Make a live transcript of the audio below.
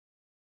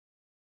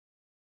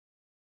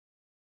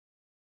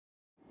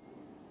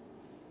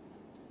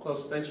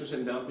Klaus, thanks for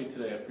sitting down with me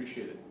today. I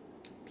appreciate it.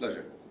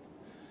 Pleasure.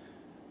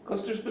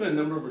 Klaus, there's been a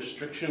number of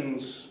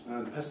restrictions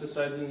on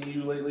pesticides in the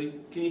EU lately.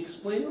 Can you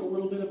explain a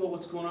little bit about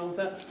what's going on with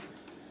that?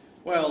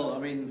 Well, I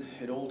mean,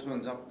 it all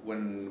turns up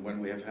when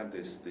we have had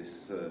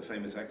this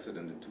famous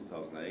accident in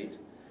 2008,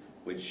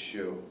 which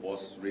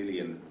was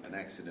really an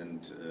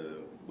accident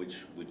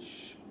which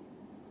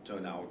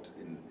turned out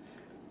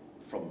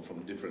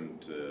from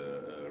different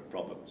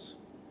problems.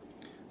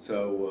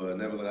 So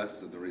nevertheless,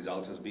 the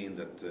result has been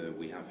that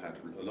we have had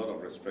a lot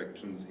of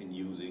restrictions in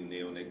using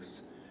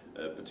neonics,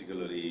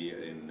 particularly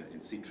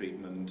in seed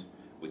treatment,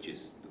 which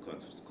is the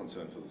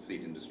concern for the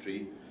seed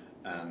industry.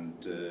 And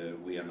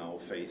we are now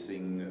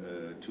facing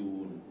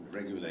two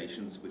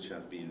regulations which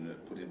have been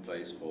put in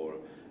place for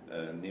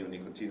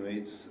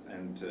neonicotinoids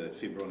and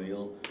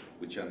fipronil,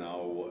 which are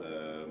now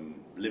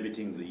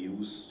limiting the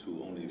use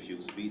to only a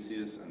few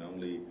species and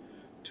only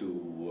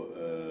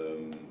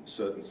to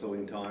certain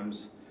sowing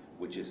times,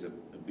 which is a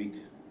big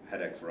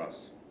headache for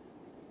us.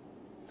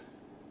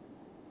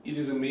 It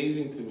is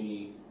amazing to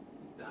me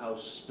how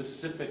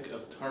specific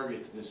of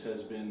target this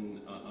has been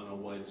on a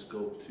wide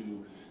scope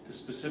to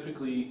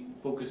specifically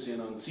focus in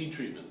on seed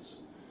treatments.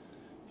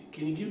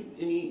 Can you give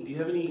do you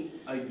have any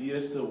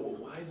ideas to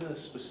why the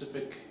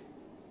specific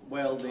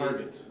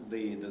target?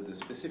 The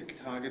specific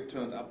target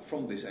turned up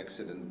from this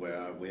accident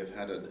where we have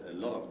had a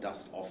lot of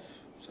dust off,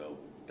 so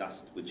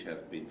dust which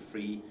have been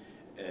free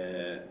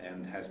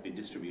and has been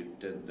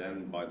distributed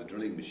then by the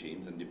drilling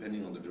machines, and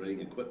depending on the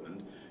drilling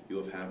equipment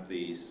you have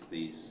these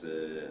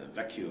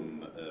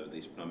vacuum,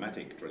 these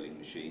pneumatic drilling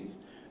machines,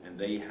 and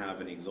they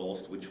have an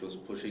exhaust which was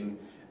pushing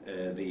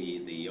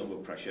the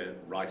overpressure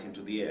right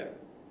into the air.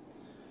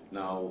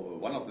 Now,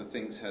 one of the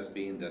things has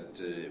been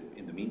that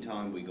in the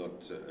meantime we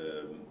got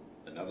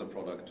another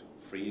product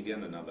free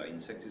again, another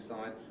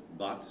insecticide,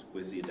 but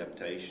with the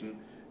adaptation,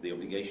 the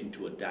obligation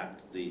to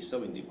adapt the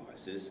sowing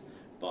devices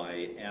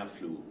by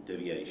airflow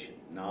deviation.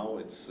 Now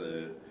it's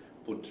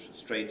put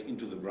straight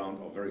into the ground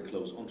or very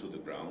close onto the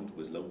ground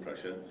with low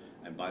pressure,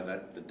 and by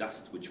that the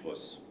dust which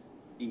was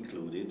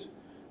included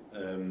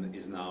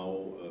is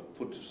now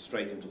put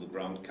straight into the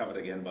ground, covered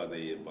again by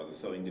the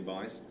sowing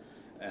device.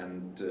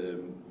 And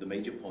the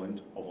major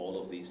point of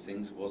all of these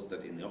things was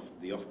that in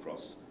the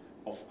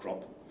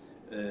off-crop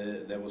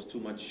there was too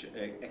much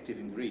active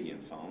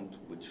ingredient found,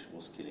 which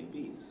was killing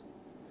bees.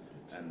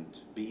 And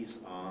bees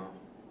are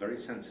very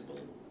sensible,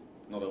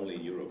 not only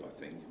in Europe, I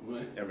think,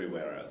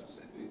 everywhere else.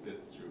 I think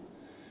that's true.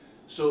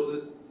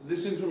 So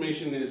this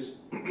information is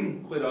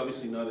quite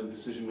obviously not in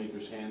decision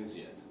makers' hands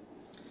yet.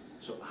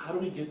 So how do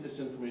we get this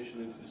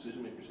information into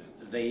decision makers' hands?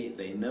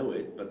 They know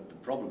it, but the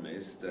problem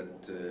is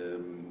that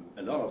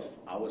a lot of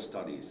our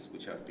studies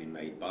which have been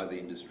made by the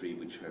industry,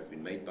 which have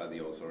been made by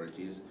the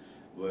authorities,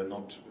 were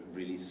not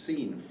really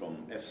seen from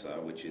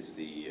EFSA, which is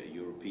the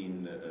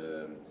European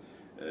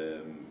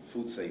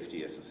Food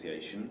Safety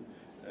Association.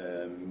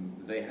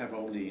 They have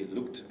only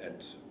looked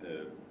at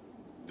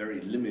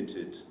very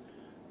limited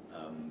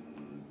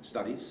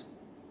studies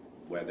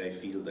where they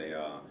feel they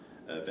are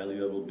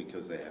valuable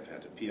because they have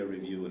had a peer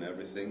review and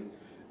everything,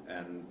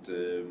 and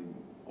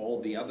all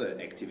the other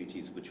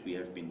activities which we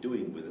have been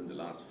doing within the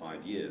last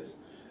 5 years,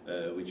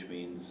 which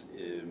means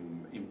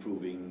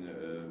improving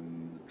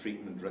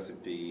treatment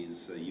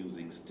recipes,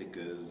 using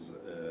stickers,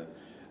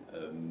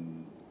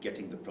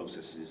 getting the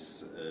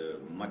processes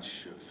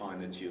much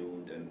finer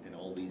tuned, and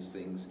all these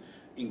things,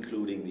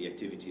 including the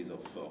activities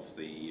of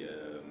the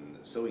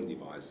sowing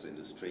device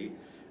industry,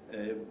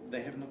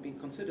 they have not been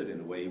considered in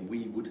a way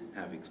we would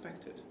have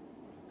expected.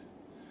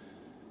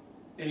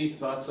 Any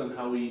thoughts on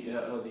how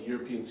the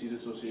European Seed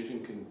Association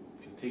can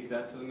take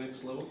that to the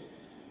next level?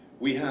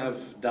 We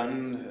have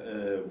done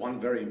one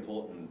very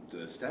important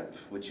step,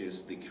 which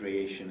is the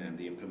creation and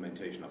the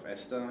implementation of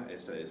ESTA.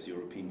 ESTA is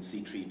European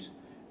Seed Treat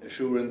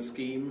Assurance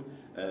Scheme.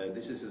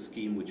 This is a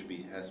scheme which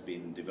has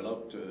been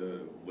developed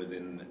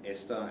within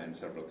ESTA and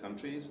several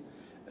countries.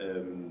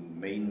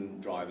 Main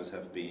drivers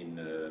have been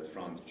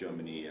France,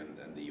 Germany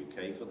and the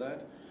UK for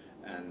that.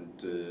 And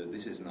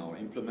this is now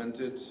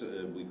implemented.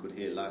 We could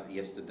hear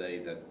yesterday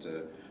that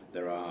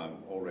there are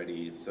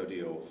already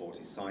 30 or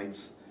 40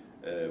 sites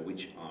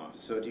which are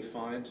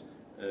certified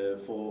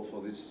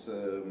for this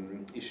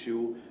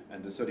issue.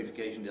 And the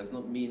certification does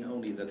not mean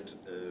only that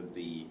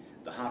the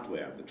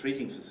hardware, the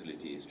treating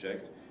facility is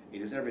checked.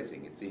 It is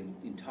everything. It's the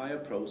entire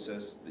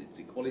process,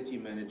 the quality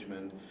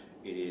management,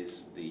 it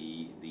is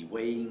the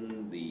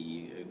weighing,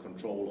 the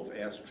control of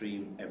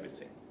airstream,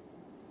 everything.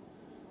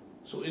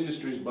 So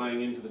industry is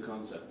buying into the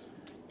concept?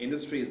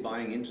 Industry is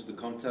buying into the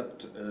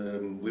concept.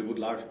 We would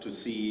like to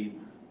see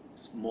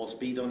more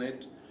speed on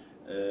it,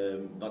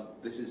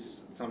 but this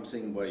is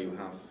something where you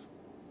have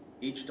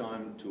each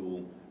time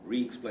to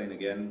re-explain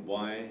again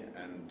why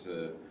and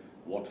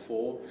what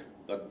for.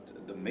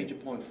 But the major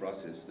point for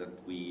us is that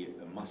we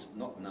must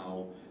not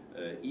now,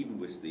 even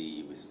with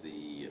the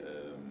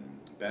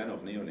ban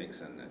of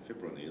neonics and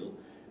fipronil,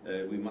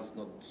 we must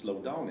not slow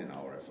down in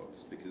our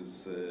efforts,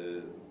 because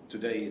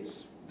today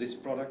it's this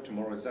product,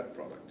 tomorrow it's that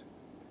product.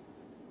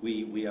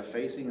 We are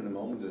facing in the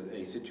moment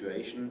a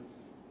situation,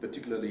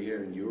 particularly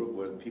here in Europe,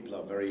 where people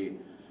are very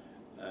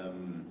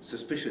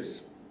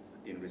suspicious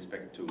in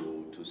respect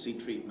to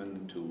seed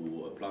treatment,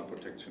 to plant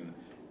protection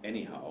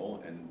anyhow,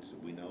 and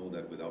we know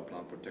that without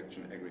plant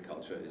protection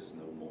agriculture is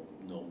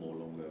no more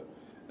longer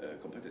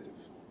competitive.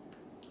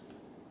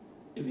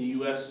 In the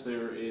U.S.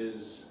 there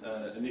is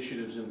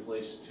initiatives in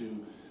place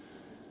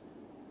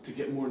to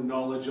get more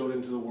knowledge out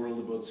into the world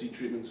about seed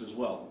treatments as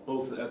well,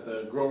 both at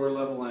the grower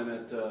level and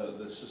at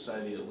the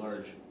society at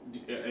large.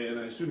 And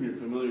I assume you're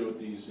familiar with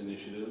these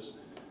initiatives.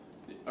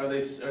 Are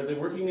they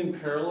working in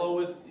parallel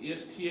with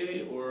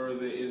ESTA, or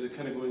is it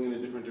kind of going in a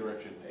different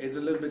direction? It's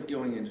a little bit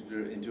going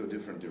into a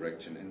different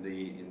direction.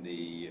 In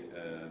the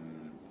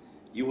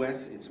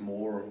US, it's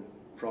more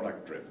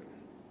product driven.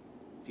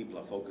 People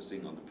are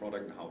focusing on the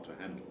product and how to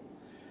handle.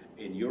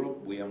 In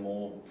Europe, we are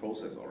more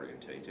process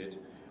orientated,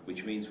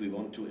 which means we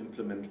want to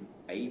implement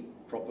a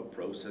proper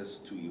process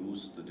to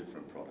use the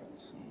different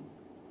products.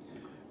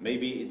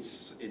 Maybe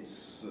it's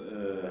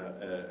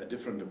a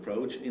different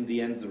approach. In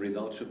the end, the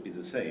result should be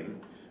the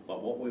same.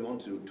 But what we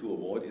want to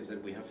avoid is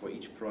that we have for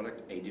each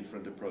product a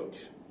different approach.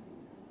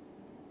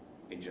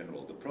 In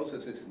general, the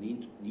processes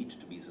need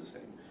to be the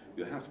same.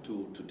 You have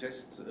to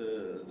test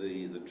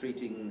the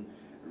treating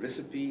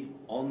recipe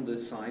on the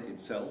site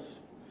itself.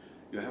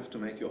 You have to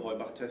make your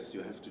Heubach test.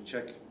 You have to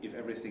check if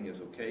everything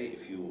is okay,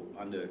 if you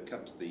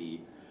undercut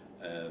the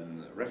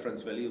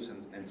reference values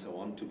and so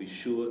on, to be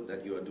sure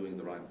that you are doing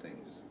the right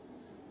things.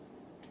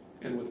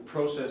 And with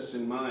process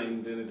in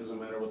mind, then it doesn't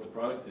matter what the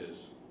product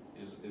is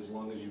as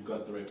long as you've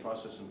got the right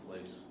process in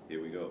place.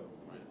 Here we go.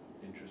 Right.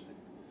 Interesting.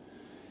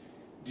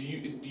 Do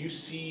you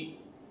see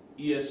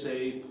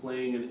ESA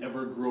playing an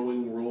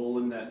ever-growing role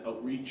in that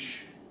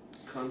outreach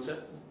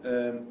concept?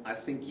 I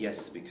think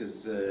yes,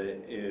 because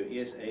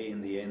ESA in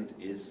the end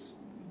is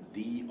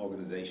the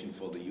organization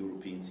for the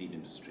European seed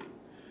industry.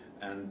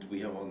 And we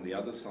have on the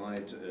other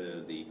side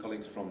the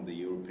colleagues from the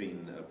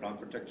European plant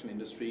protection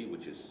industry,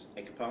 which is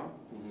ECPA.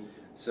 Mm-hmm.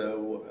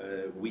 So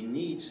we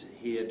need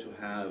here to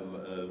have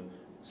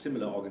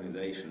similar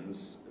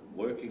organizations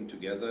working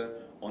together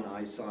on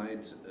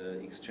eyesight,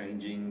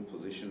 exchanging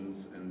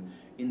positions, and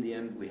in the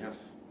end we have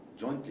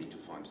jointly to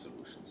find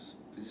solutions.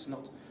 This is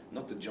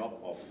not the job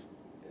of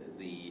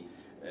the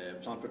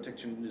plant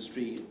protection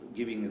industry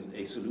giving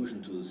a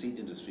solution to the seed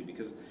industry,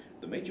 because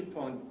the major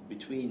point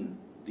between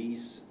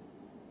these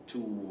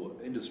two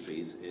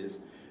industries is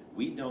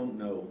we don't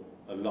know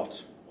a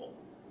lot, or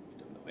we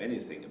don't know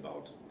anything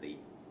about the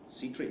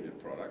seed treatment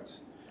products,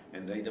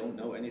 and they don't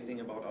know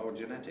anything about our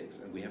genetics,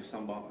 and we have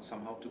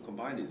somehow to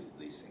combine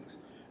these things.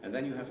 And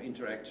then you have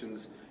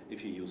interactions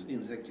if you use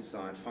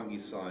insecticide,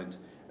 fungicide,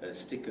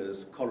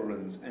 stickers,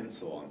 colorants, and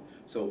so on.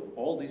 So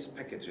all these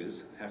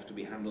packages have to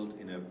be handled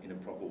in a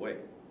proper way.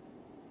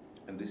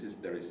 And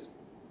there is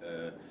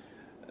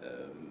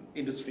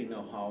industry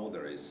know-how,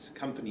 there is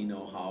company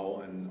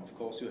know-how, and of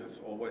course you have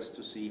always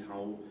to see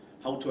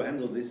how to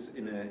handle this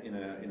in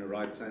a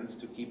right sense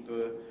to keep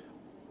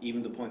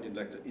even the point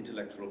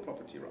intellectual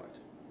property right.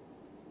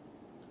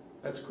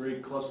 That's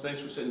great. Klaus, thanks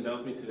for sitting down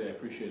with me today. I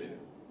appreciate it.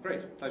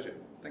 Great, pleasure.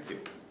 Thank you.